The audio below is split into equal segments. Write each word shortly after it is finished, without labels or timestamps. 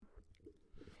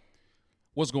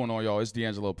What's going on, y'all? It's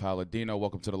D'Angelo Palladino.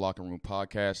 Welcome to the Locker Room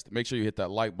Podcast. Make sure you hit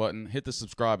that like button. Hit the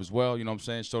subscribe as well. You know what I'm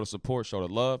saying? Show the support, show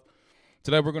the love.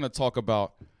 Today, we're going to talk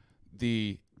about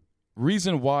the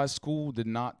reason why school did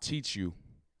not teach you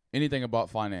anything about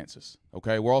finances.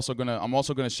 Okay? I'm also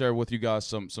gonna share with you guys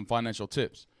some financial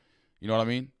tips. You know what I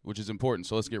mean? Which is important.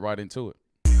 So let's get right into it.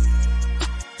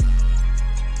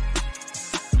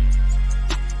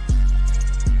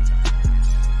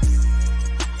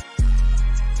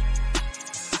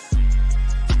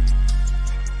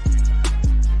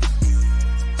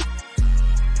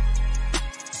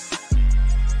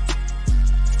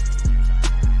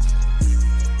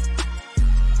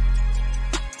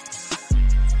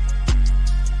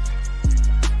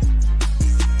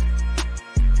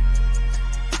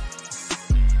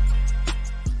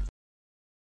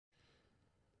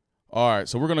 All right,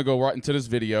 so we're going to go right into this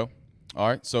video. All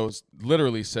right, so it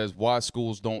literally says why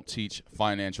schools don't teach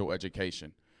financial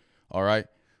education. All right,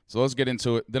 so let's get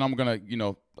into it. Then I'm going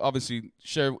to, obviously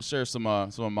share some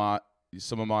of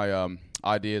my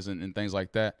ideas and things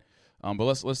like that.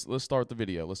 But let's start the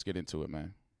video. Let's get into it,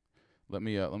 man. Let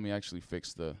me actually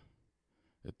fix the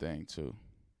thing too.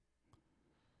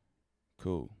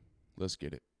 Cool. Let's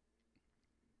get it.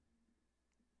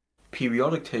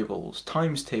 Periodic tables,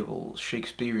 times tables,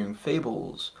 Shakespearean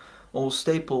fables, all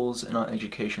staples in our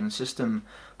education system.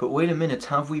 But wait a minute,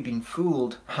 have we been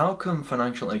fooled? How come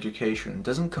financial education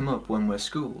doesn't come up when we're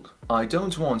schooled? I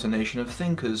don't want a nation of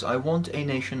thinkers, I want a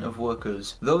nation of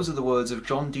workers. Those are the words of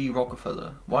John D.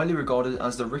 Rockefeller, widely regarded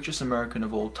as the richest American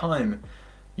of all time.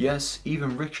 Yes,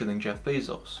 even richer than Jeff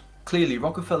Bezos. Clearly,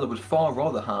 Rockefeller would far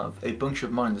rather have a bunch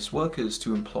of mindless workers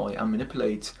to employ and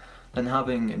manipulate than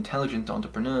having intelligent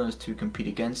entrepreneurs to compete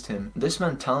against him. This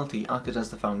mentality acted as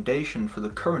the foundation for the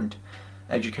current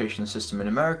education system in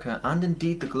America and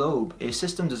indeed the globe, a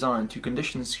system designed to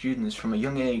condition students from a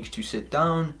young age to sit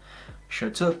down,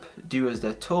 shut up, do as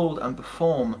they're told, and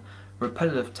perform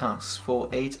repetitive tasks for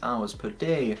 8 hours per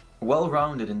day.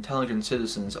 Well-rounded, intelligent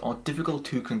citizens are difficult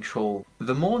to control.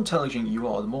 The more intelligent you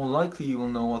are, the more likely you will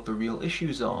know what the real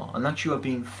issues are, and that you are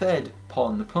being fed,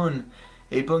 pardon the pun,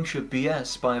 a bunch of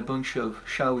BS by a bunch of,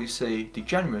 shall we say,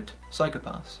 degenerate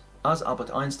psychopaths. As Albert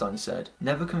Einstein said,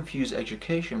 never confuse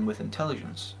education with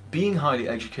intelligence. Being highly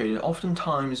educated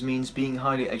oftentimes means being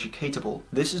highly educatable.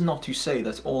 This is not to say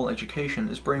that all education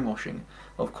is brainwashing,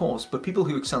 of course, but people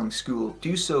who excel in school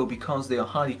do so because they are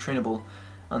highly trainable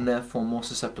and therefore more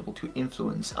susceptible to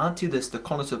influence. Add to this the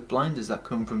cognitive blinders that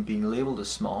come from being labelled as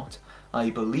smart, i.e.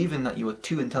 believing that you are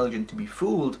too intelligent to be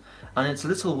fooled, and it's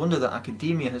little wonder that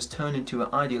academia has turned into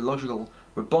an ideological,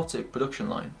 robotic production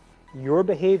line. Your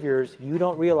behaviors, you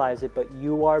don't realize it, but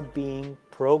you are being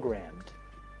programmed.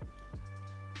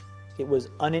 It was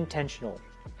unintentional,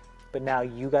 but now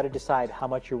you got to decide how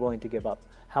much you're willing to give up,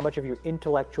 how much of your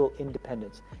intellectual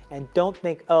independence. And don't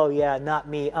think, oh yeah, not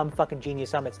me, I'm fucking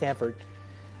genius, I'm at Stanford.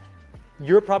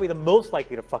 You're probably the most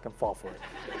likely to fucking fall for it.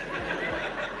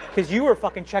 Because you were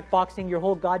fucking checkboxing your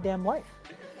whole goddamn life.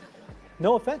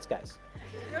 No offense, guys.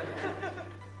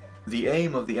 The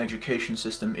aim of the education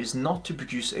system is not to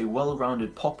produce a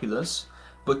well-rounded populace,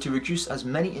 but to reduce as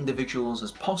many individuals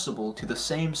as possible to the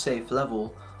same safe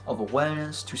level of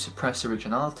awareness, to suppress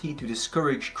originality, to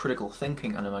discourage critical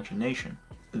thinking and imagination.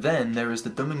 Then there is the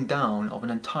dumbing down of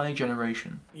an entire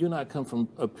generation. You and I come from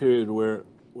a period where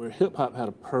hip-hop had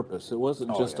a purpose. It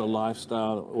wasn't just a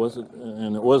lifestyle. It was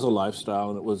a lifestyle,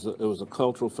 and it was a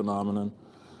cultural phenomenon.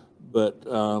 But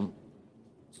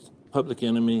Public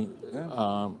Enemy,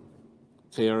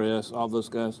 KRS, all those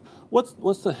guys.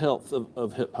 What's the health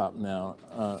of hip-hop now?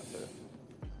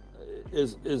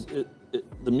 The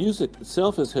music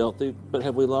itself is healthy, but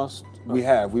have we lost?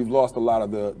 We've lost a lot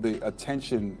of the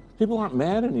attention. People aren't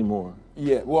mad anymore.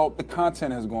 Yeah, well, the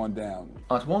content has gone down.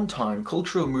 At one time,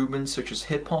 cultural movements such as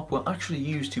hip-hop were actually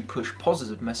used to push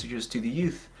positive messages to the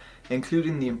youth,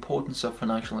 including the importance of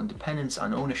financial independence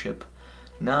and ownership.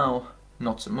 Now,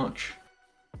 not so much.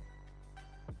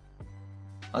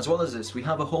 As well as this, we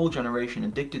have a whole generation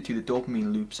addicted to the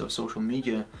dopamine loops of social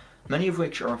media, many of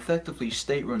which are effectively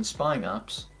state-run spying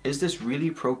apps. Is this really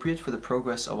appropriate for the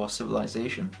progress of our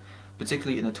civilization,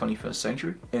 particularly in the 21st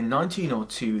century? In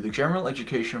 1902, the General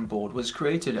Education Board was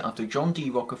created after John D.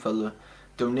 Rockefeller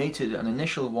donated an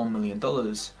initial $1 million,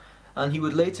 and he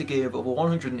would later give over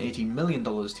 $180 million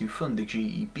to fund the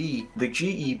GEB. The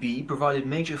GEB provided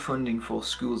major funding for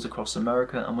schools across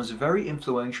America and was very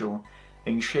influential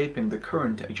in shaping the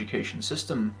current education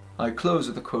system. I close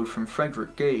with a quote from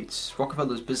Frederick Gates,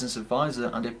 Rockefeller's business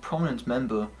advisor and a prominent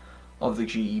member of the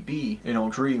GEB. In our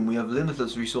dream, we have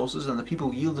limitless resources and the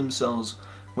people yield themselves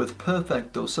with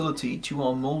perfect docility to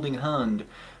our moulding hand.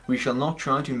 We shall not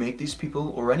try to make these people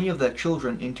or any of their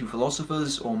children into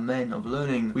philosophers or men of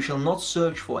learning. We shall not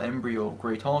search for embryo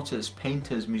great artists,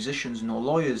 painters, musicians, nor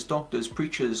lawyers, doctors,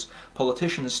 preachers,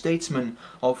 politicians, statesmen,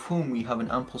 of whom we have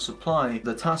an ample supply.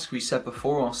 The task we set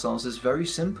before ourselves is very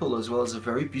simple as well as a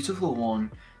very beautiful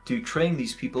one, to train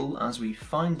these people as we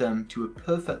find them to a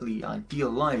perfectly ideal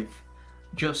life,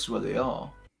 just where they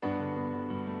are.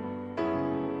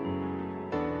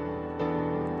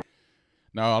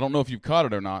 Now, I don't know if you've caught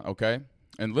it or not, okay?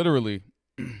 And literally,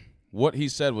 what he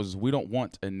said was, we don't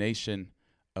want a nation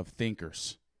of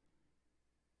thinkers.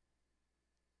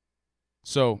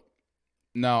 So,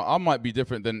 now I might be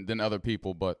different than other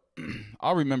people, but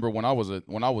I remember when I was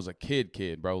a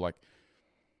kid, bro, like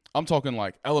I'm talking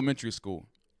like elementary school,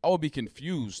 I would be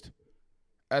confused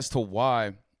as to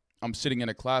why I'm sitting in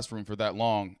a classroom for that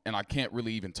long and I can't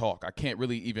really even talk. I can't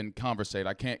really even conversate.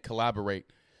 I can't collaborate.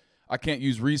 I can't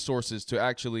use resources to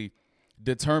actually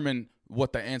determine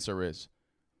what the answer is,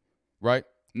 right?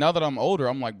 Now that I'm older,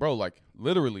 I'm like, bro, like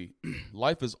literally,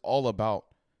 life is all about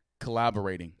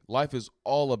collaborating. Life is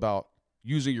all about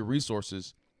using your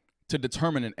resources to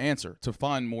determine an answer, to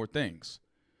find more things,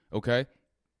 okay?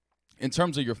 In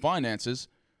terms of your finances,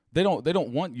 they don't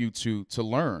want you to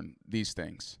learn these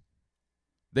things.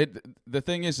 The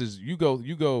thing is you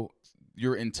go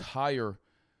your entire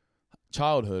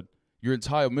childhood, your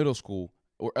entire middle school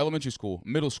or elementary school,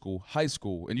 middle school, high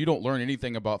school, and you don't learn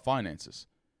anything about finances.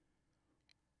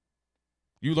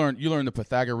 You learn the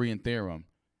Pythagorean theorem.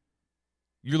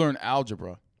 You learn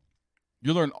algebra.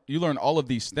 You learn all of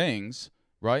these things,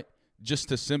 right? Just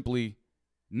to simply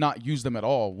not use them at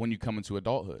all when you come into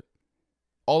adulthood.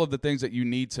 All of the things that you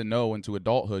need to know into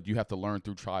adulthood, you have to learn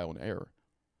through trial and error.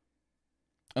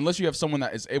 Unless you have someone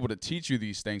that is able to teach you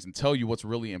these things and tell you what's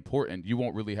really important, you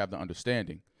won't really have the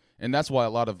understanding. And that's why a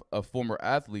lot of former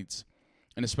athletes,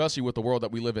 and especially with the world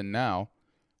that we live in now,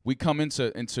 we come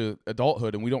into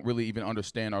adulthood and we don't really even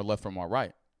understand our left from our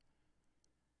right.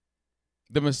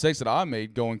 The mistakes that I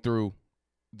made going through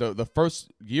the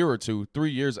first year or two, 3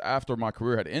 years after my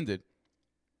career had ended,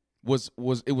 was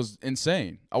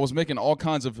insane. I was making all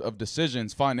kinds of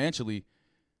decisions financially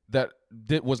that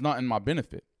was not in my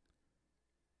benefit.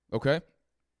 Okay?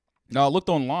 Now I looked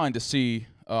online to see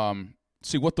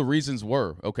what the reasons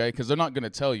were, okay? Because they're not going to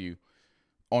tell you,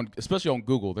 especially on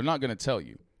Google, they're not going to tell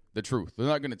you the truth. They're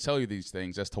not going to tell you these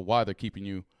things as to why they're keeping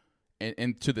you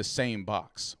into the same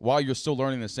box, while you're still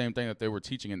learning the same thing that they were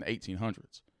teaching in the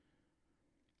 1800s.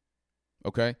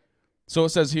 Okay? So it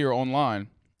says here online,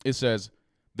 it says,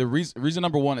 the reason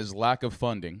number 1 is lack of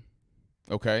funding,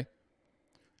 okay?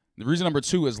 The reason number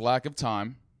 2 is lack of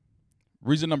time.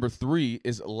 Reason number 3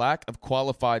 is lack of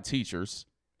qualified teachers.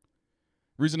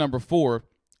 Reason number 4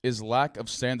 is lack of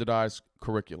standardized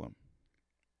curriculum.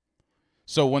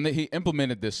 So when he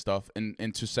implemented this stuff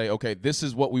and to say, okay, this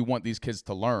is what we want these kids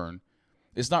to learn,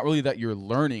 it's not really that you're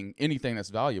learning anything that's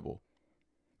valuable.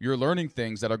 You're learning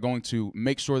things that are going to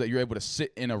make sure that you're able to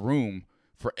sit in a room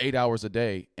for 8 hours a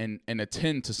day and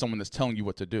attend to someone that's telling you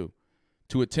what to do,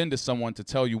 to attend to someone to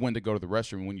tell you when to go to the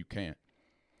restroom when you can't.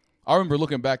 I remember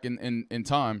looking back in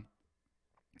times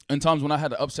when I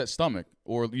had an upset stomach,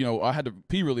 or, I had to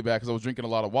pee really bad because I was drinking a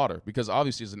lot of water, because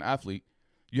obviously as an athlete,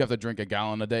 you have to drink a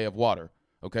gallon a day of water.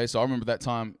 Okay, so I remember that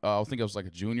time, I think I was like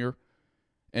a junior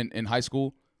in high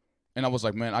school, and I was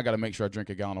like, man, I got to make sure I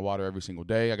drink a gallon of water every single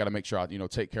day. I got to make sure I,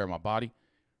 take care of my body,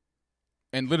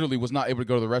 and literally was not able to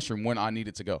go to the restroom when I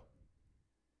needed to go.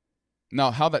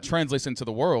 Now, how that translates into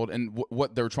the world and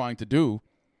what they're trying to do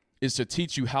is to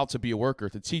teach you how to be a worker,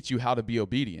 to teach you how to be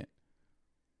obedient.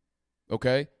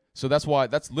 Okay? So that's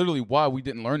literally why we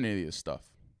didn't learn any of this stuff.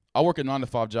 I work a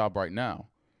 9-to-5 job right now,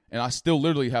 and I still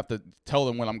literally have to tell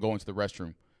them when I'm going to the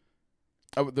restroom.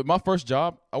 My first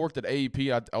job, I worked at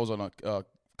AEP. I was on a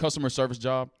customer service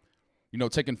job,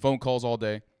 taking phone calls all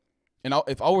day. And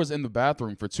if I was in the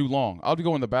bathroom for too long, I would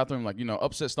go in the bathroom, like,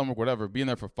 upset stomach, whatever, be in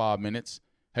there for 5 minutes.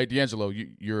 Hey, D'Angelo,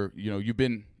 you've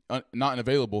been not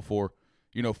available for,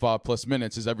 5+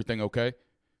 minutes. Is everything okay?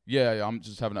 Yeah, I'm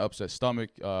just having an upset stomach.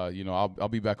 I'll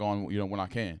be back on, when I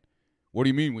can. What do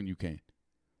you mean when you can?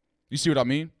 You see what I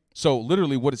mean? So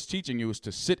literally what it's teaching you is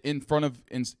to sit in front of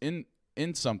in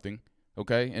something,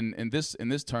 okay? And in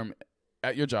this term,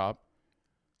 at your job,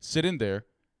 sit in there.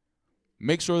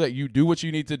 Make sure that you do what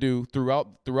you need to do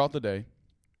throughout the day.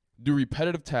 Do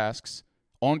repetitive tasks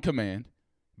on command.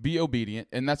 Be obedient,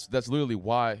 and that's literally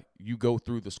why you go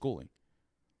through the schooling.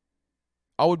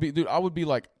 I would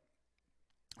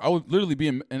literally be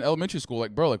in elementary school,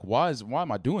 like, bro, like, why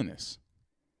am I doing this?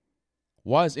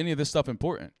 Why is any of this stuff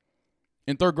important?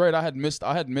 In third grade, I had missed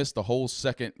the whole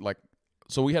second, like,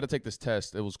 so we had to take this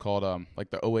test. It was called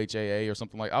like the OHAA or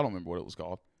something like, I don't remember what it was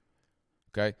called.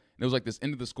 Okay. And it was like this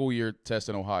end of the school year test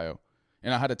in Ohio.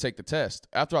 And I had to take the test.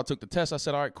 After I took the test, I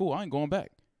said, all right, cool, I ain't going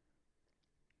back.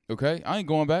 Okay, I ain't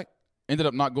going back. Ended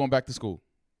up not going back to school.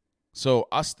 So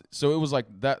it was like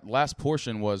that last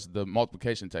portion was the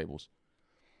multiplication tables.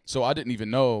 So I didn't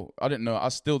know. I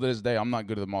still to this day, I'm not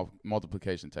good at the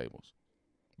multiplication tables.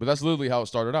 But that's literally how it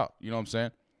started out. You know what I'm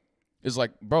saying? It's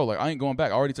like, bro, like I ain't going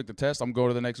back. I already took the test. I'm going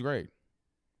to the next grade.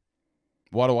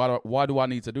 Why do I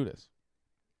need to do this?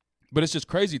 But it's just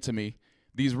crazy to me,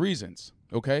 these reasons,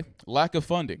 okay? Lack of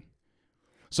funding.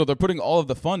 So they're putting all of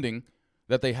the funding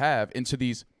that they have into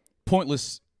these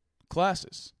pointless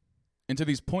classes, into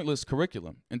these pointless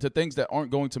curriculum, into things that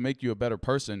aren't going to make you a better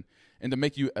person and to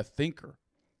make you a thinker.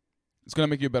 It's going to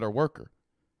make you a better worker.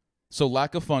 So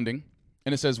lack of funding.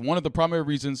 And it says one of the primary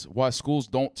reasons why schools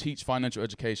don't teach financial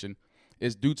education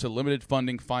is due to limited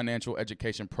funding. Financial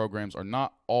education programs are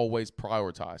not always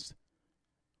prioritized.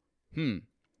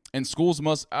 And schools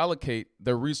must allocate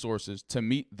their resources to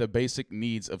meet the basic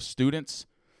needs of students,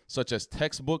 such as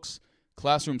textbooks,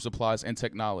 classroom supplies, and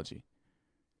technology.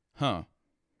 So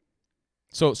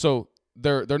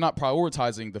they're not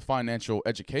prioritizing the financial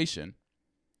education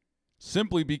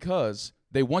simply because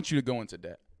they want you to go into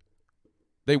debt.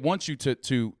 They want you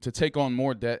to take on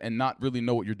more debt and not really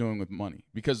know what you're doing with money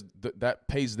because that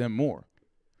pays them more.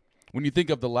 When you think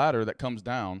of the ladder that comes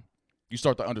down, you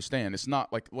start to understand. It's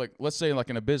not like let's say like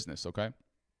in a business, okay?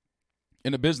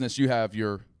 In a business, you have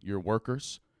your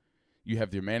workers, you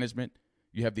have your management,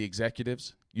 you have the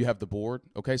executives, you have the board,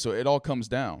 okay? So it all comes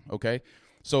down, okay?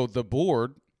 So the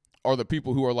board are the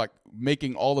people who are like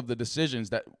making all of the decisions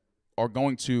that are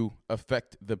going to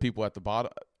affect the people at the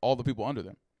bottom, all the people under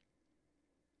them.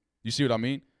 You see what I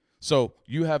mean? So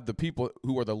you have the people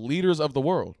who are the leaders of the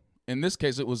world. In this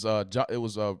case, it was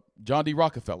John D.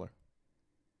 Rockefeller.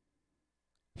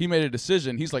 He made a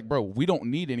decision. He's like, bro, we don't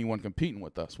need anyone competing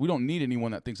with us. We don't need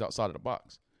anyone that thinks outside of the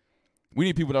box. We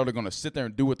need people that are going to sit there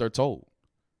and do what they're told.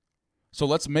 So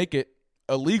let's make it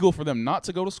illegal for them not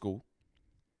to go to school.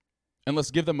 And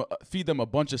let's feed them a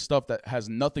bunch of stuff that has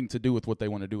nothing to do with what they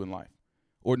want to do in life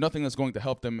or nothing that's going to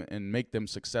help them and make them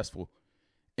successful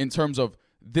in terms of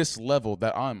this level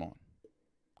that I'm on.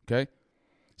 Okay? It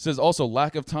says also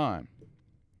lack of time.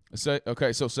 So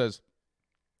it says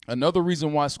another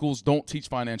reason why schools don't teach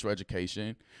financial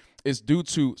education is due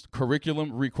to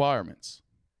curriculum requirements.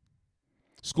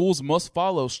 Schools must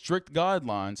follow strict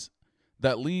guidelines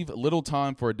that leave little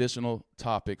time for additional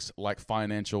topics like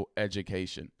financial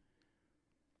education.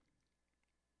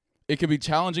 It can be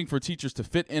challenging for teachers to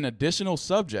fit in additional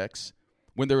subjects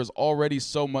when there is already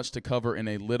so much to cover in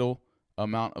a little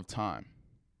amount of time.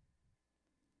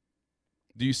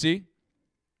 Do you see?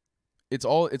 It's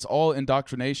all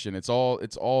indoctrination. It's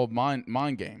all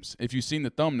mind games. If you've seen the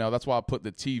thumbnail, that's why I put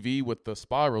the TV with the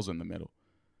spirals in the middle.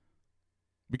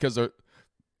 Because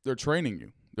they're training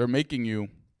you. They're making you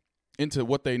into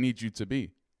what they need you to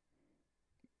be.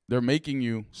 They're making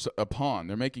you a pawn.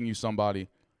 They're making you somebody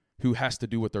who has to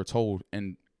do what they're told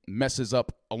and messes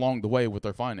up along the way with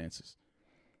their finances.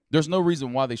 There's no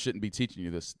reason why they shouldn't be teaching you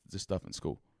this stuff in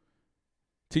school.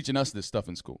 Teaching us this stuff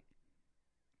in school.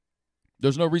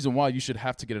 There's no reason why you should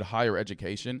have to get a higher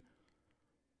education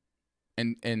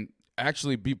and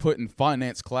actually be put in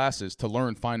finance classes to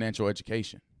learn financial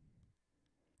education.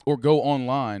 Or go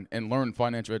online and learn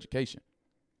financial education.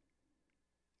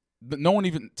 But no one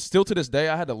even, still to this day,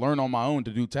 I had to learn on my own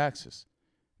to do taxes.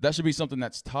 That should be something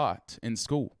that's taught in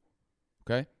school,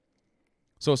 okay?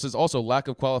 So it says also lack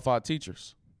of qualified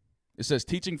teachers. It says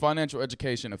teaching financial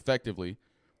education effectively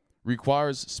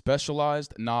requires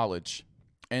specialized knowledge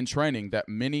and training that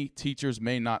many teachers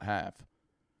may not have.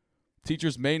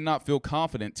 Teachers may not feel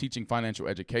confident teaching financial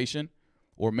education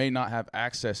or may not have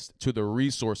access to the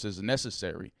resources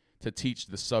necessary to teach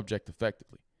the subject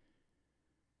effectively.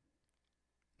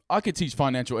 I could teach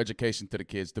financial education to the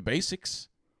kids, the basics.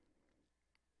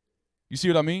 You see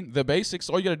what I mean? The basics,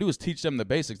 all you got to do is teach them the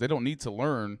basics. They don't need to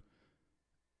learn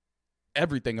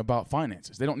everything about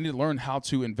finances. They don't need to learn how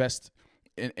to invest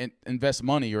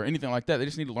money or anything like that. They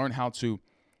just need to learn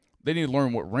they need to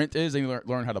learn what rent is. They need to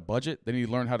learn how to budget. They need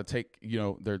to learn how to take,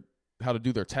 how to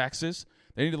do their taxes.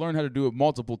 They need to learn how to do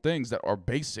multiple things that are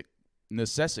basic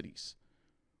necessities.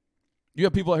 You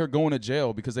have people out here going to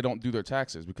jail because they don't do their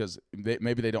taxes because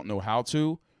maybe they don't know how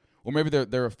to, or maybe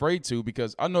they're afraid to,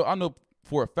 because I know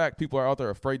for a fact people are out there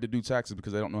afraid to do taxes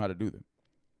because they don't know how to do them.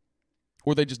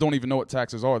 Or they just don't even know what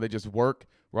taxes are. They just work,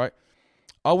 right?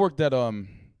 I worked at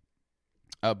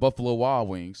Buffalo Wild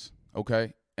Wings,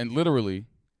 okay? And literally,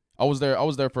 I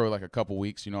was there for like a couple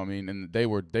weeks, you know what I mean? And they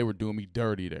were doing me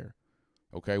dirty there.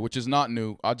 Okay, which is not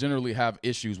new. I generally have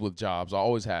issues with jobs. I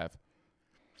always have.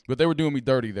 But they were doing me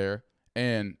dirty there,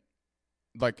 and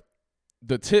like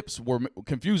the tips were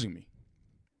confusing me.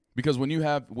 Because when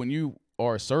you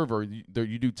are a server,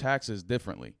 you do taxes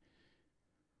differently.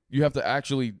 You have to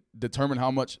actually determine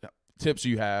how much tips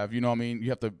you have, you know what I mean?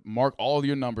 You have to mark all of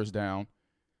your numbers down.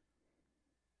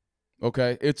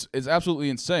 Okay? It's absolutely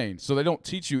insane. So they don't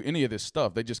teach you any of this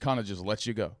stuff. They just kind of just let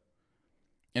you go.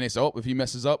 And they say, oh, if he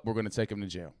messes up, we're going to take him to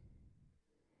jail.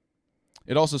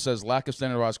 It also says lack of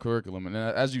standardized curriculum. And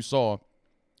as you saw,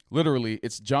 literally,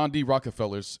 it's John D.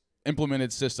 Rockefeller's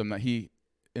implemented system that he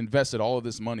invested all of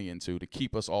this money into to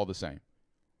keep us all the same.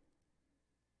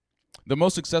 The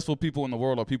most successful people in the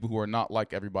world are people who are not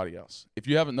like everybody else. If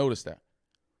you haven't noticed that,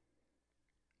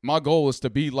 my goal is to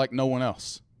be like no one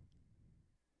else.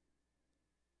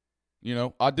 You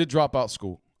know, I did drop out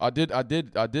school. I did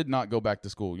not go back to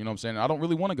school. You know what I'm saying? I don't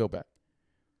really want to go back.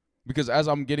 Because as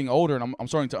I'm getting older and I'm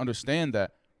starting to understand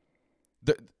that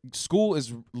the school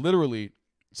is literally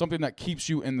something that keeps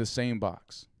you in the same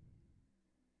box.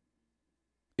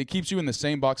 It keeps you in the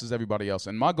same box as everybody else.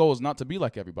 And my goal is not to be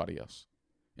like everybody else.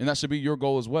 And that should be your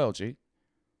goal as well, G.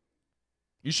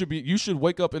 You should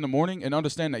wake up in the morning and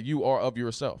understand that you are of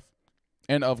yourself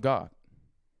and of God.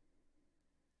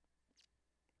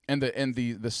 And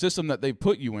the system that they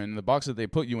put you in, the box that they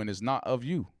put you in, is not of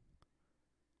you.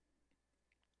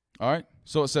 All right?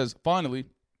 So it says, finally,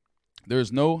 there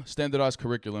is no standardized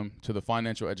curriculum to the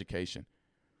financial education,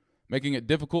 making it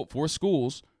difficult for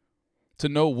schools to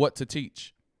know what to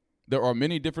teach. There are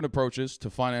many different approaches to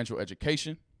financial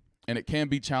education, and it can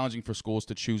be challenging for schools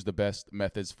to choose the best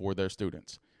methods for their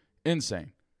students.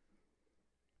 Insane.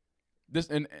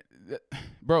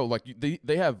 Bro, like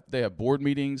they have board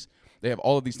meetings. They have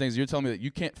all of these things. You're telling me that you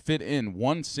can't fit in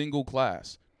one single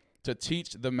class to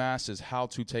teach the masses how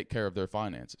to take care of their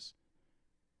finances.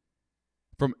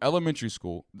 From elementary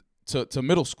school to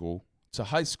middle school to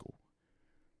high school.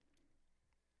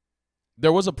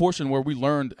 There was a portion where we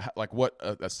learned like what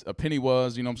a penny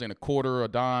was, you know what I'm saying, a quarter, a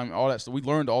dime, all that stuff. We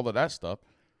learned all of that stuff.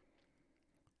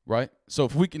 Right? So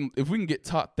if we can get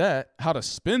taught that, how to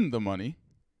spend the money,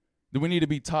 then we need to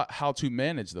be taught how to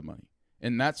manage the money.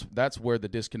 And that's where the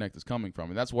disconnect is coming from.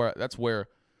 And that's where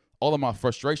all of my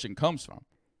frustration comes from.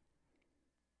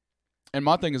 And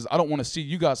my thing is, I don't want to see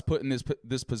you guys put in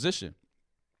this position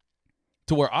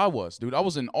to where I was, dude. I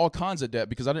was in all kinds of debt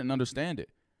because I didn't understand it.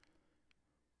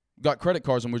 Got credit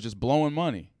cards and was just blowing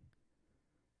money.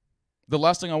 The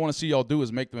last thing I want to see y'all do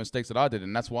is make the mistakes that I did,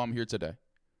 and that's why I'm here today.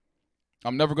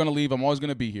 I'm never going to leave. I'm always going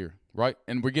to be here, right?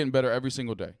 And we're getting better every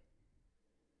single day.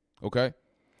 Okay?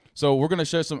 So I'm going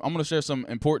to share some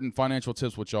important financial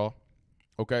tips with y'all,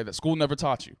 okay, that school never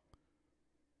taught you.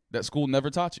 I'm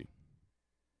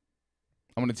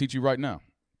going to teach you right now.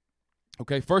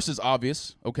 Okay, first is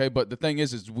obvious, okay, but the thing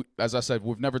is as I said,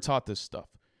 we've never taught this stuff.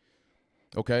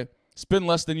 Okay? Spend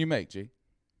less than you make, G.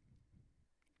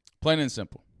 Plain and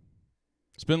simple.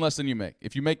 Spend less than you make.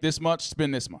 If you make this much,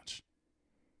 spend this much.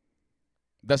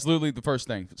 That's literally the first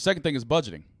thing. Second thing is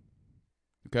budgeting.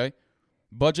 Okay?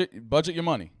 Budget your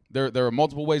money. There are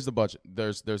multiple ways to budget.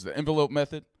 There's the envelope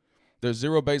method, there's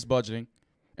zero-based budgeting,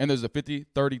 and there's the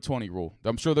 50-30-20 rule.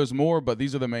 I'm sure there's more, but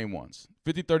these are the main ones.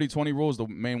 50-30-20 rule is the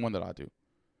main one that I do.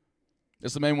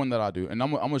 It's the main one that I do. And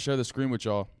I'm going to share the screen with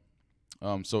y'all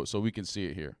so we can see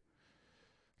it here.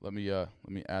 Let me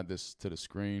add this to the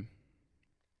screen.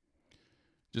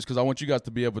 Just because I want you guys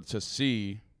to be able to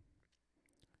see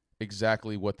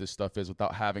exactly what this stuff is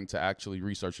without having to actually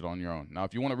research it on your own. Now,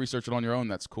 if you want to research it on your own,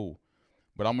 that's cool.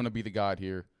 But I'm going to be the guide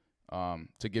here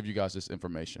to give you guys this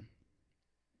information.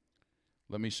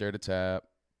 Let me share the tab.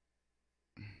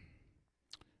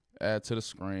 Add to the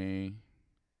screen.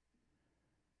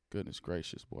 Goodness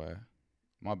gracious, boy.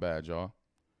 My bad, y'all.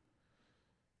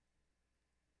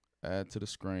 Add to the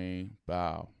screen.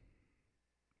 Bow.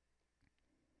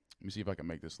 Let me see if I can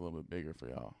make this a little bit bigger for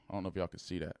y'all. I don't know if y'all can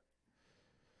see that.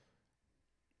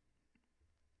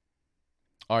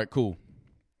 All right, cool.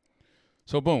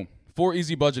 So, boom. 4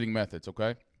 easy budgeting methods,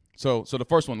 okay? So the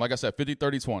first one, like I said,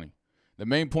 50-30-20. The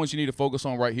main points you need to focus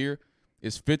on right here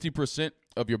is 50%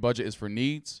 of your budget is for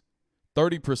needs,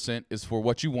 30% is for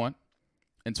what you want,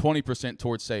 and 20%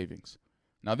 towards savings.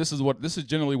 Now, this is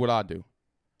generally what I do.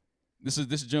 This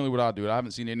is generally what I do. I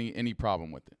haven't seen any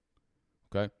problem with it.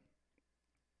 Okay?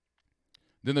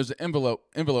 Then there's the envelope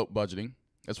budgeting.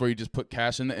 That's where you just put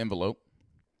cash in the envelope.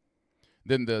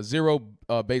 Then the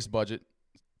zero-based budget,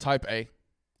 type A.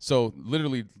 So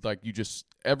literally, like, you just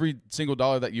every single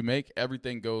dollar that you make,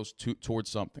 everything goes towards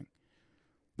something.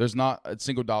 There's not a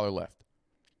single dollar left.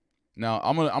 Now,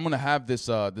 I'm gonna have this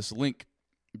this link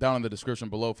down in the description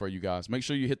below for you guys. Make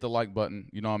sure you hit the like button.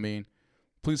 You know what I mean?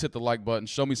 Please hit the like button.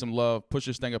 Show me some love. Push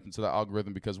this thing up into the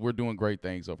algorithm because we're doing great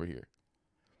things over here.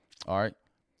 All right?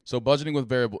 So budgeting with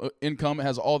variable income, it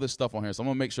has all this stuff on here. So I'm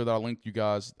going to make sure that I link you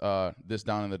guys this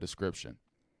down in the description.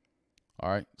 All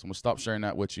right? So I'm going to stop sharing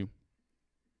that with you.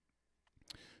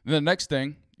 Then the next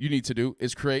thing you need to do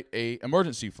is create a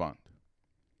emergency fund.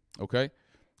 Okay?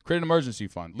 Create an emergency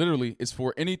fund. Literally, it's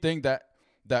for anything that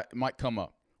might come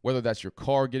up, whether that's your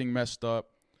car getting messed up,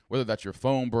 whether that's your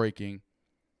phone breaking,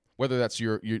 whether that's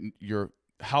your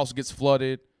house gets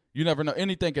flooded. You never know.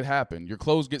 Anything could happen. Your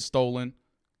clothes get stolen.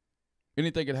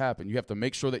 Anything could happen. You have to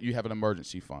make sure that you have an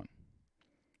emergency fund.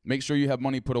 Make sure you have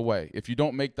money put away. If you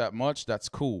don't make that much, that's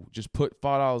cool. Just put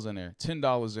 $5 in there,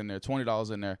 $10 in there,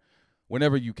 $20 in there,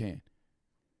 whenever you can.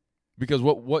 Because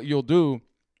what you'll do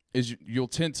is you'll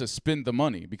tend to spend the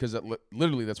money because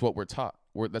literally that's what we're taught.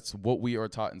 That's what we are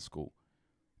taught in school,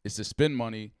 is to spend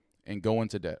money and go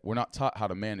into debt. We're not taught how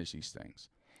to manage these things.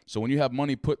 So when you have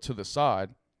money put to the side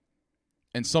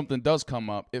and something does come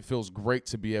up, it feels great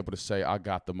to be able to say, I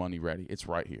got the money ready. It's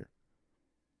right here.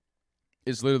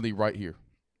 It's literally right here.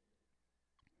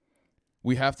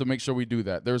 We have to make sure we do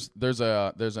that. There's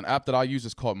an app that I use.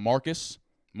 It's called Marcus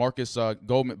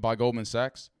by Goldman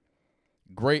Sachs.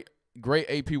 Great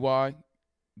APY,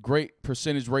 great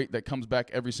percentage rate that comes back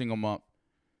every single month.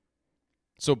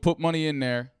 So put money in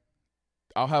there.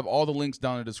 I'll have all the links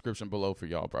down in the description below for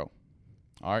y'all, bro.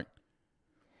 All right.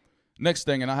 Next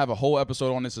thing, and I have a whole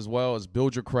episode on this as well, is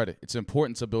build your credit. It's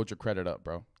important to build your credit up,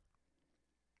 bro.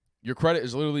 Your credit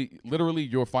is literally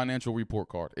your financial report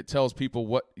card. It tells people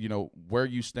where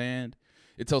you stand.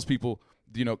 It tells people,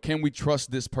 can we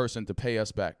trust this person to pay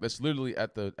us back? That's literally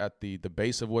at the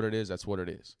base of what it is. That's what it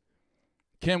is.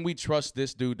 Can we trust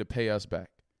this dude to pay us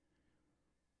back?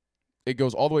 It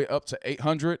goes all the way up to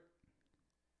 800,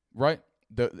 right?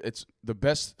 The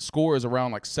best score is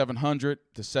around like 700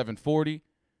 to 740.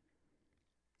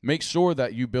 Make sure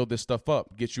that you build this stuff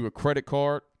up. Get you a credit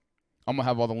card. I'm going to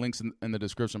have all the links in the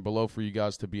description below for you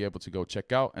guys to be able to go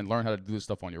check out and learn how to do this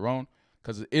stuff on your own,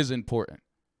 because it is important.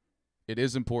 It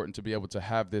is important to be able to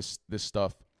have this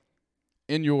stuff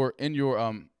in your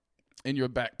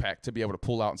backpack to be able to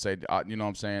pull out and say, you know what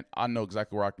I'm saying? I know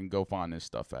exactly where I can go find this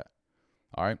stuff at.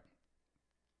 All right?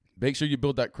 Make sure you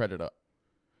build that credit up.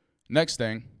 Next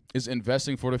thing is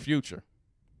investing for the future.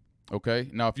 Okay?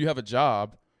 Now, if you have a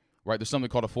job, right, there's something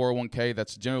called a 401k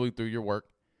that's generally through your work.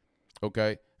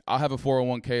 Okay? I have a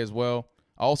 401k as well.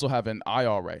 I also have an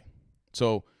IRA.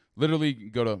 So literally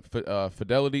go to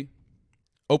Fidelity,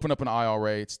 open up an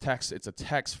IRA. It's a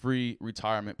tax-free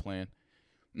retirement plan.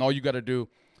 And all you got to do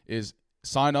is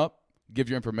sign up, give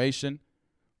your information.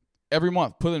 Every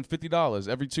month, put in $50.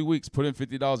 Every 2 weeks, put in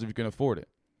 $50 if you can afford it.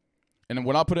 And then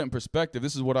when I put it in perspective,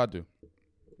 this is what I do.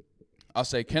 I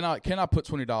say, can I put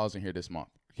 $20 in here this month?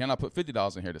 Can I put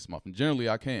 $50 in here this month? And generally,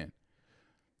 I can.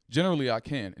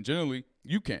 And generally,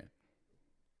 you can.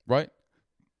 Right?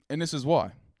 And this is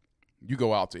why. You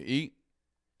go out to eat.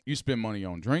 You spend money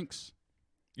on drinks.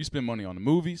 You spend money on the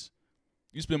movies.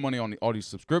 You spend money on all these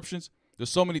subscriptions. There's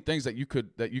so many things that you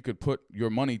could put your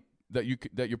money that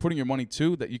you're putting your money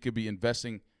to, that you could be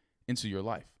investing into your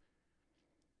life.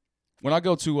 When I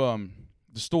go to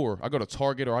the store, I go to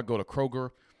Target or I go to Kroger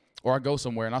or I go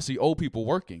somewhere and I see old people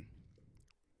working.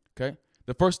 Okay?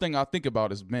 The first thing I think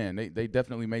about is, man, they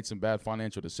definitely made some bad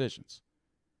financial decisions.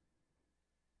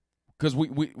 Because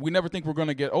we never think we're going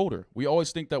to get older. We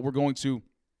always think that we're going to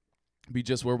be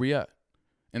just where we at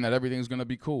and that everything's going to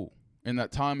be cool and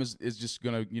that time is just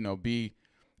going to, be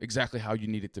exactly how you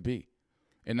need it to be.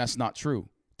 And that's not true.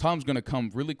 Time's going to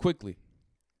come really quickly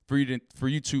for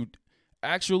you to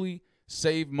actually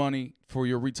save money for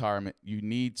your retirement. You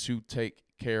need to take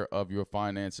care of your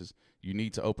finances. You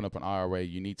need to open up an IRA.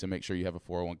 You need to make sure you have a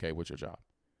 401k with your job.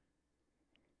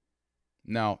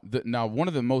 Now, one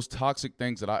of the most toxic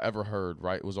things that I ever heard,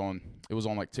 right, it was on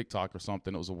like TikTok or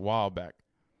something. It was a while back.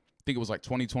 I think it was like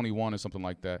 2021 or something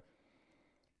like that.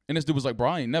 And this dude was like,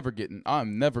 bro, I'm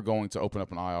never going to open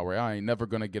up an IRA. I ain't never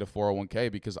going to get a 401k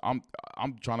because I'm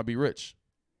trying to be rich.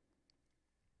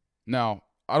 Now,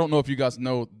 I don't know if you guys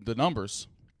know the numbers,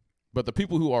 but the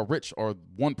people who are rich are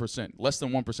 1%, less than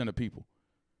 1% of people.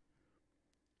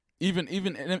 Even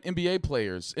NBA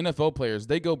players, NFL players,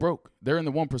 they go broke. They're in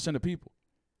the 1% of people.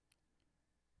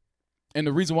 And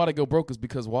the reason why they go broke is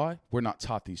because why? We're not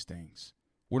taught these things.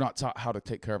 We're not taught how to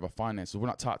take care of our finances. We're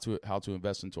not taught how to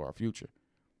invest into our future.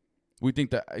 We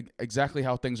think that exactly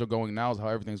how things are going now is how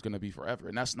everything's going to be forever.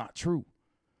 And that's not true.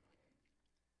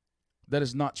 That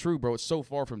is not true, bro. It's so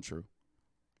far from true.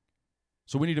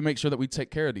 So we need to make sure that we take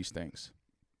care of these things.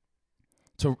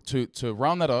 To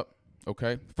round that up,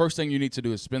 okay, first thing you need to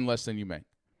do is spend less than you make.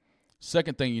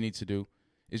 Second thing you need to do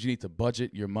is you need to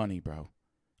budget your money, bro.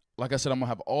 Like I said, I'm going to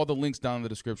have all the links down in the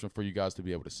description for you guys to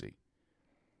be able to see.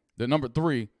 The number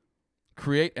 3,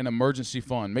 create an emergency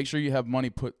fund. Make sure you have money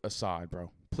put aside,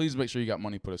 bro. Please make sure you got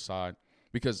money put aside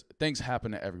because things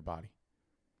happen to everybody.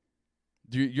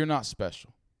 You're not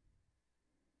special.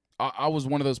 I was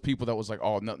one of those people that was like,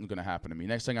 oh, nothing's going to happen to me.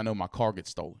 Next thing I know, my car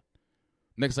gets stolen.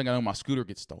 Next thing I know, my scooter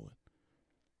gets stolen.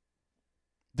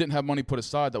 Didn't have money put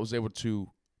aside that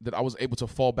I was able to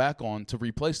fall back on to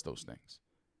replace those things.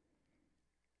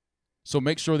 So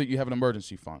make sure that you have an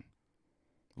emergency fund.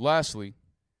 Lastly,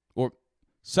 or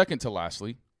second to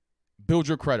lastly, build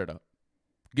your credit up.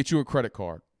 Get you a credit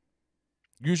card.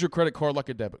 Use your credit card like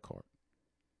a debit card.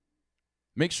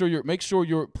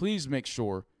 Please make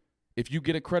sure if you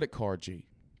get a credit card,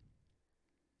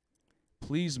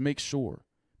 please make sure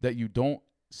that you don't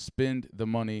spend the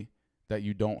money that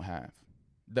you don't have.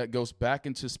 That goes back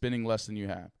into spending less than you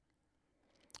have.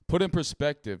 Put in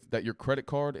perspective that your credit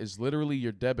card is literally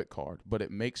your debit card, but it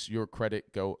makes your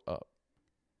credit go up.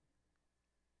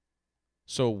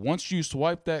 So once you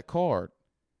swipe that card,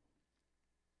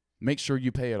 make sure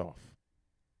you pay it off.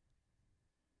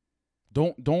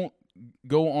 Don't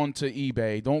go onto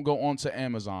eBay, don't go onto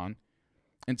Amazon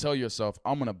and tell yourself,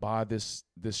 I'm going to buy this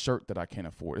shirt that I can't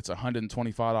afford. It's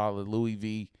 $125 Louis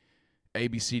V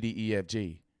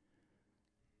ABCDEFG.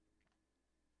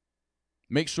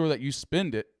 Make sure that you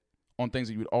spend it on things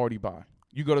that you would already buy.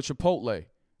 You go to Chipotle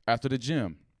after the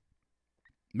gym.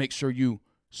 Make sure you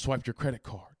swipe your credit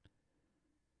card.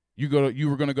 You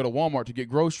were going to go to Walmart to get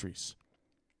groceries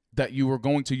that you were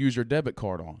going to use your debit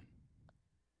card on.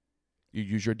 You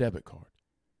use your debit card.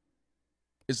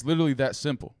 It's literally that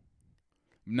simple.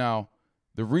 Now,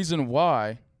 the reason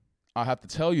why I have to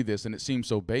tell you this, and it seems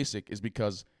so basic, is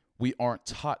because we aren't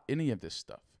taught any of this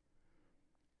stuff.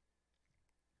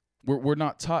 We're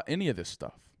not taught any of this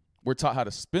stuff. We're taught how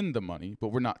to spend the money, but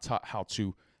we're not taught how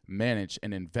to manage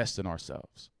and invest in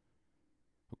ourselves.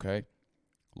 Okay?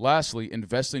 Lastly,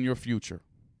 invest in your future.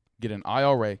 Get an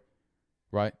IRA,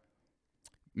 right?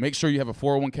 Make sure you have a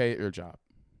 401k at your job.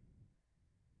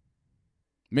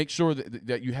 Make sure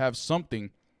that you have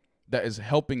something that is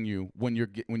helping you when you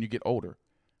get older.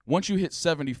 Once you hit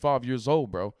 75 years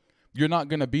old, bro, you're not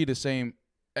going to be the same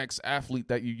ex-athlete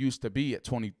that you used to be at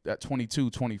 22,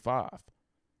 25.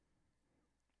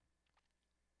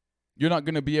 You're not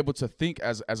going to be able to think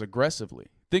as aggressively.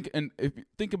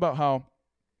 Think about how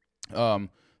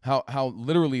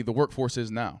literally the workforce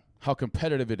is now, how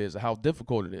competitive it is, how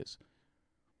difficult it is.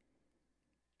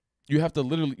 You have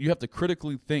to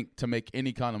critically think to make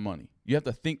any kind of money. You have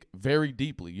to think very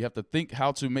deeply. You have to think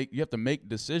you have to make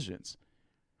decisions.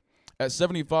 At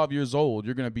 75 years old,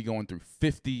 you're going to be going through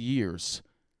 50 years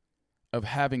of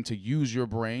having to use your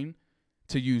brain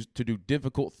to do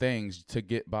difficult things to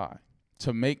get by,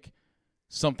 to make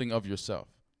something of yourself.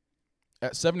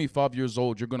 At 75 years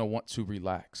old, you're going to want to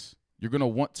relax. You're going to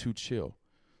want to chill.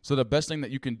 So the best thing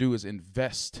that you can do is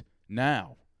invest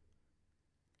now.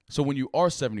 So when you are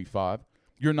 75,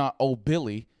 you're not old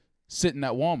Billy sitting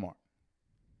at Walmart,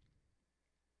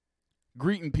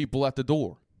 greeting people at the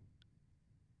door.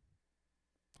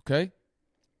 Okay?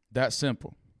 That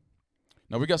simple.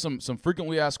 Now we got some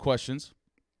frequently asked questions,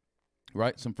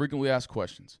 right? Some frequently asked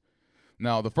questions.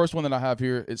 Now the first one that I have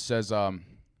here, it says, I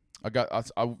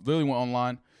literally went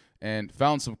online and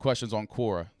found some questions on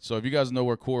Quora. So if you guys know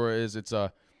where Quora is, it's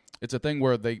a thing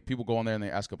where people go on there and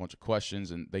they ask a bunch of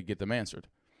questions and they get them answered.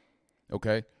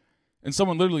 Okay? And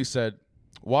someone literally said,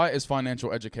 why is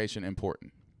financial education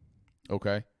important?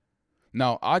 Okay?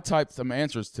 Now, I typed some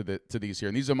answers to these here,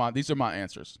 and these are my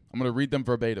answers. I'm going to read them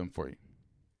verbatim for you.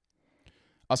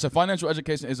 I said financial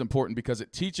education is important because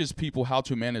it teaches people how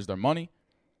to manage their money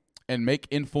and make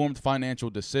informed financial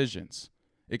decisions.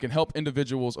 It can help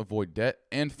individuals avoid debt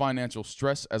and financial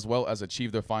stress as well as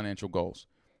achieve their financial goals.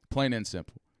 Plain and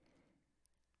simple.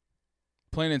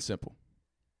 Plain and simple.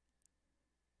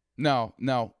 Now,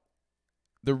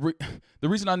 the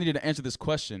reason I needed to answer this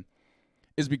question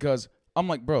is because I'm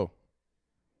like, bro,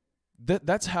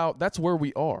 that's where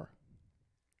we are,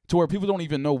 to where people don't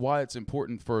even know why it's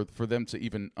important for them to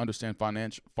even understand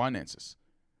finances.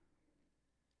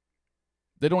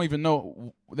 They don't even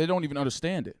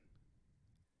understand it.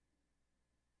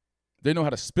 They know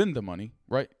how to spend the money,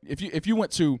 right? If you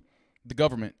went to the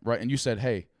government, right, and you said,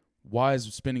 hey, why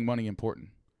is spending money important?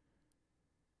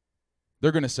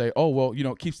 They're going to say, oh, well,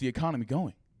 it keeps the economy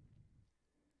going.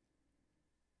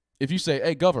 If you say,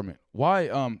 hey, government, why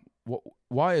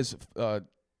is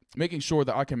making sure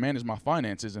that I can manage my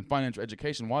finances and financial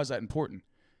education. Why is that important?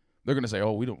 They're going to say,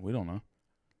 oh, we don't know.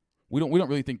 We don't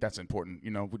really think that's important.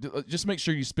 You know, just make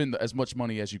sure you spend as much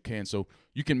money as you can so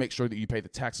you can make sure that you pay the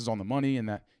taxes on the money, and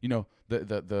that, you know,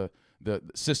 the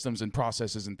systems and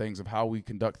processes and things of how we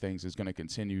conduct things is going to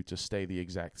continue to stay the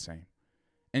exact same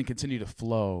and continue to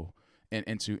flow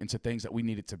into things that we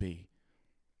need it to be.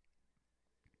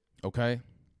 Okay?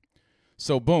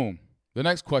 So boom. The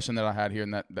next question that I had here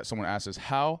and that someone asked is,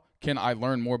 how can I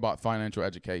learn more about financial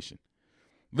education?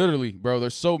 Literally, bro,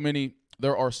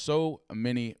 there are so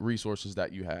many resources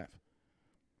that you have.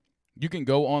 You can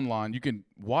go online, you can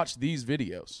watch these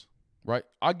videos, right?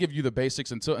 I'll give you the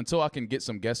basics until I can get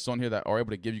some guests on here that are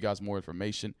able to give you guys more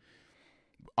information.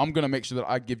 I'm going to make sure that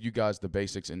I give you guys the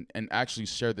basics and actually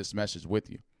share this message with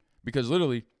you, because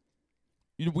literally,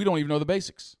 we don't even know the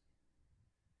basics.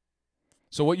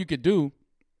 So what you could do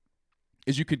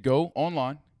is you could go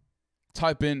online,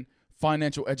 type in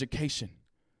financial education.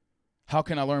 How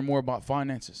can I learn more about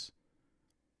finances?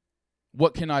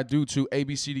 What can I do to A,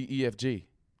 B, C, D, E, F, G?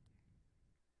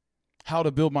 How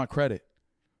to build my credit.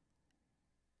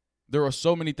 There are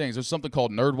so many things. There's something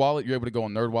called NerdWallet. You're able to go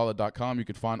on nerdwallet.com. You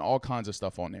can find all kinds of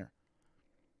stuff on there.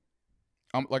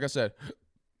 Like I said,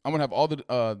 I'm going to have all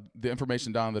the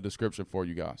information down in the description for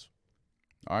you guys.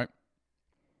 All right?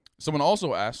 Someone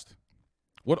also asked,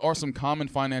 what are some common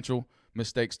financial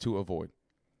mistakes to avoid?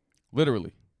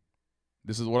 Literally,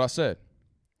 this is what I said.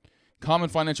 Common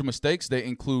financial mistakes, they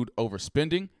include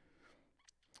overspending,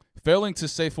 failing to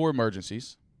save for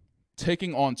emergencies,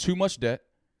 taking on too much debt,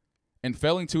 and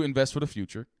failing to invest for the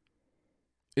future.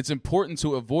 It's important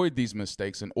to avoid these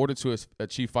mistakes in order to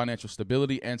achieve financial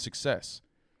stability and success.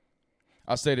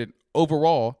 I stated,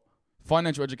 overall,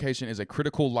 financial education is a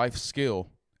critical life skill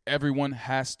everyone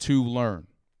has to learn.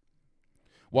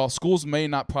 While schools may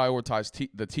not prioritize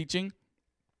the teaching,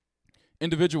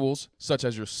 individuals such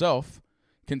as yourself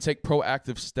can take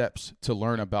proactive steps to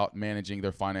learn about managing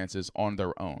their finances on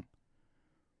their own.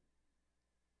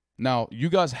 Now, you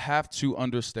guys have to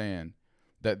understand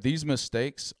that these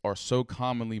mistakes are so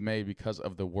commonly made because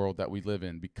of the world that we live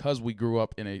in, because we grew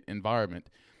up in an environment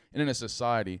and in a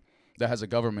society that has a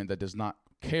government that does not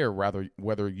care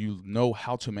whether you know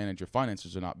how to manage your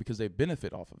finances or not, because they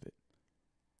benefit off of it.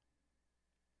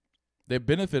 They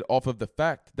benefit off of the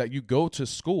fact that you go to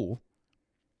school,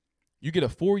 you get a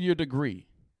 4-year degree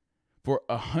for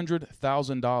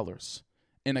 $100,000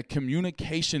 in a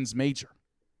communications major,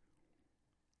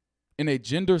 in a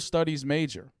gender studies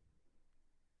major,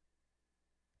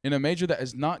 in a major that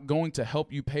is not going to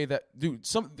help you pay that. Dude,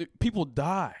 people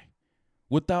die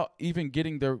without even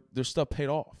getting their stuff paid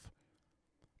off.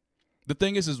 The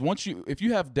thing is if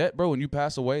you have debt, bro, and you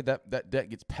pass away, that debt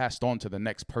gets passed on to the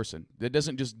next person. It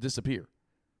doesn't just disappear.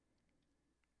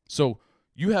 So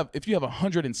if you have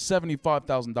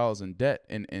 $175,000 in debt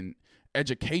in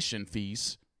education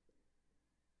fees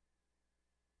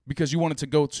because you wanted to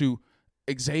go to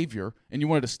Xavier and you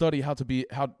wanted to study how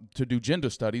to do gender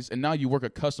studies, and now you work a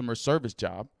customer service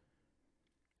job,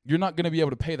 you're not going to be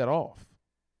able to pay that off.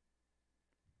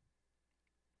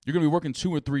 You're going to be working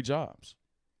 2 or 3 jobs.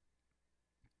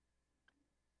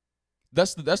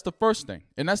 That's the first thing.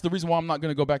 And that's the reason why I'm not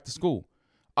going to go back to school.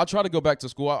 I tried to go back to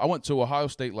school. I went to Ohio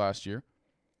State last year,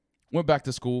 went back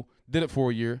to school, did it for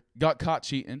a year, got caught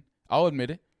cheating. I'll admit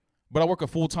it. But I work a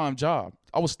full-time job.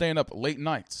 I was staying up late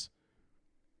nights,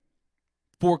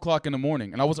 4 o'clock in the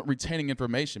morning, and I wasn't retaining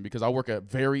information because I work a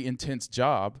very intense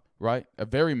job, right? A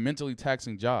very mentally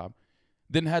taxing job.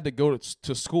 Then had to go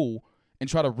to school and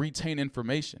try to retain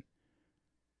information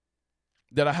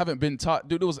that I haven't been taught.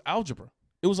 Dude, it was algebra.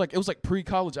 It was like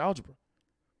pre-college algebra.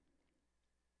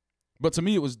 But to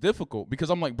me, it was difficult because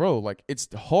I'm like, bro, like it's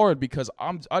hard because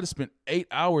I just spent 8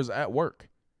 hours at work.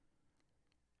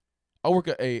 I work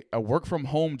a work from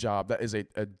home job that is a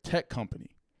tech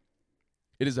company.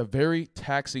 It is a very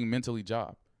mentally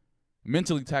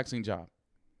taxing job.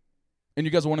 And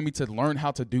you guys wanted me to learn how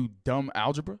to do dumb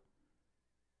algebra?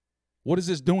 What is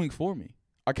this doing for me?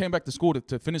 I came back to school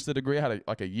to finish the degree. I had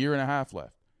like a year and a half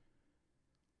left.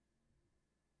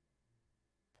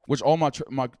 Which all my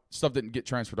stuff didn't get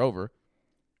transferred over.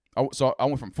 So I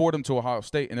went from Fordham to Ohio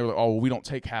State, and they were like, oh, well, we don't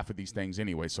take half of these things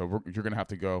anyway, so you're going to have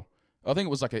to go. I think it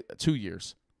was like 2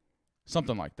 years,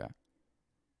 something like that.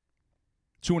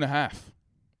 2.5.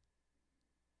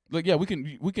 Like, yeah, we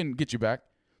can get you back.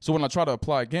 So when I try to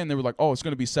apply again, they were like, oh, it's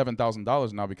going to be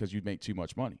 $7,000 now because you make too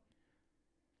much money.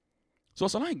 So I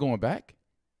said, I ain't going back.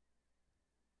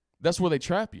 That's where they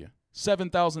trap you.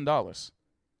 $7,000.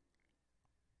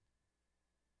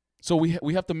 So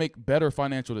we have to make better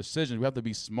financial decisions. We have to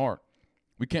be smart.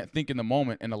 We can't think in the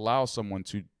moment and allow someone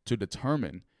to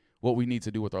determine what we need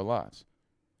to do with our lives.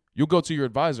 You'll go to your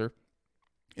advisor,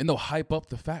 and they'll hype up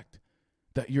the fact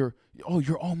that you're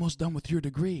almost done with your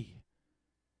degree.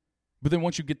 But then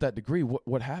once you get that degree,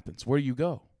 what happens? Where do you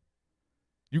go?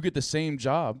 You get the same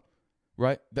job,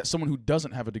 right, that someone who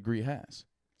doesn't have a degree has.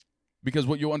 Because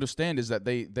what you'll understand is that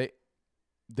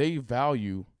they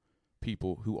value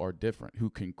people who are different,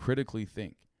 who can critically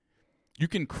think. You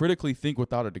can critically think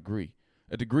without a degree.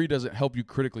 A degree doesn't help you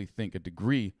critically think. A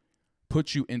degree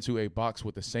puts you into a box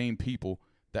with the same people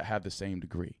that have the same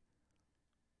degree.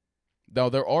 Now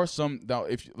there are some. Now,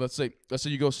 if let's say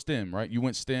you go STEM, right? You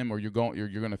went STEM, or you're going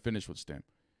to finish with STEM.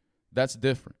 That's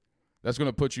different. That's going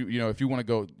to put you. If you want to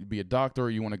go be a doctor, or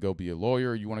you want to go be a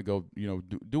lawyer, you want to go,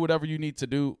 do whatever you need to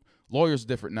do. Lawyer's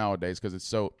different nowadays because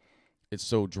it's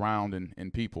so drowned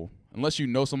in people. Unless you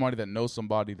know somebody that knows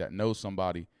somebody that knows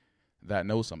somebody that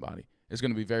knows somebody, it's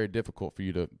going to be very difficult for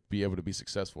you to be able to be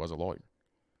successful as a lawyer.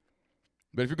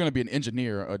 But if you're going to be an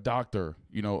engineer, a doctor,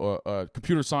 a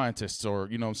computer scientist, or, a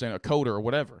coder or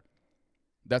whatever,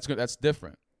 that's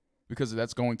different because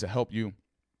that's going to help you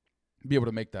be able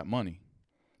to make that money.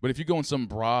 But if you go in some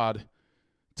broad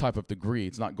type of degree,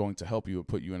 it's not going to help you or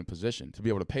put you in a position to be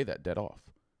able to pay that debt off.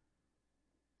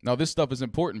 Now, this stuff is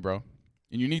important, bro,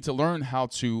 and you need to learn how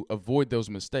to avoid those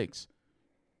mistakes.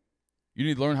 You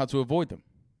need to learn how to avoid them.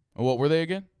 And what were they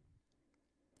again?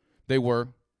 They were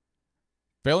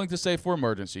failing to save for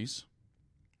emergencies,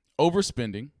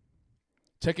 overspending,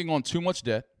 taking on too much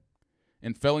debt,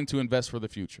 and failing to invest for the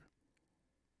future.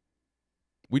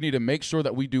 We need to make sure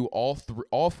that we do all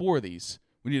four of these.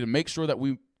 We need to make sure that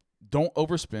we don't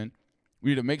overspend.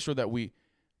 We need to make sure that we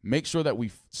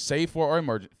save for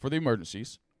the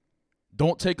emergencies,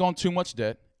 don't take on too much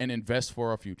debt, and invest for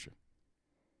our future.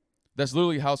 That's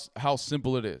literally how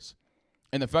simple it is.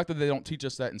 And the fact that they don't teach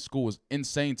us that in school is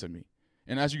insane to me.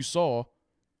 And as you saw,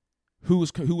 who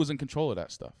was in control of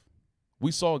that stuff?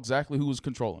 We saw exactly who was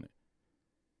controlling it.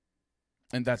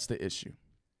 And that's the issue.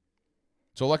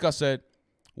 So like I said,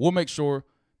 we'll make sure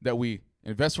that we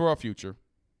invest for our future.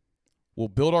 We'll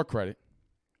build our credit,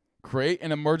 create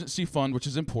an emergency fund, which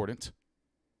is important,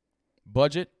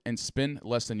 budget, and spend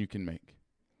less than you can make.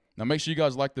 Now make sure you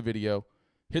guys like the video,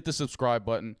 hit the subscribe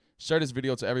button, share this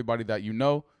video to everybody that you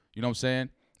know what I'm saying?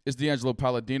 It's D'Angelo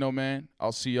Palladino, man.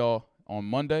 I'll see y'all on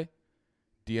Monday.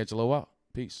 D'Angelo out.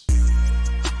 Peace.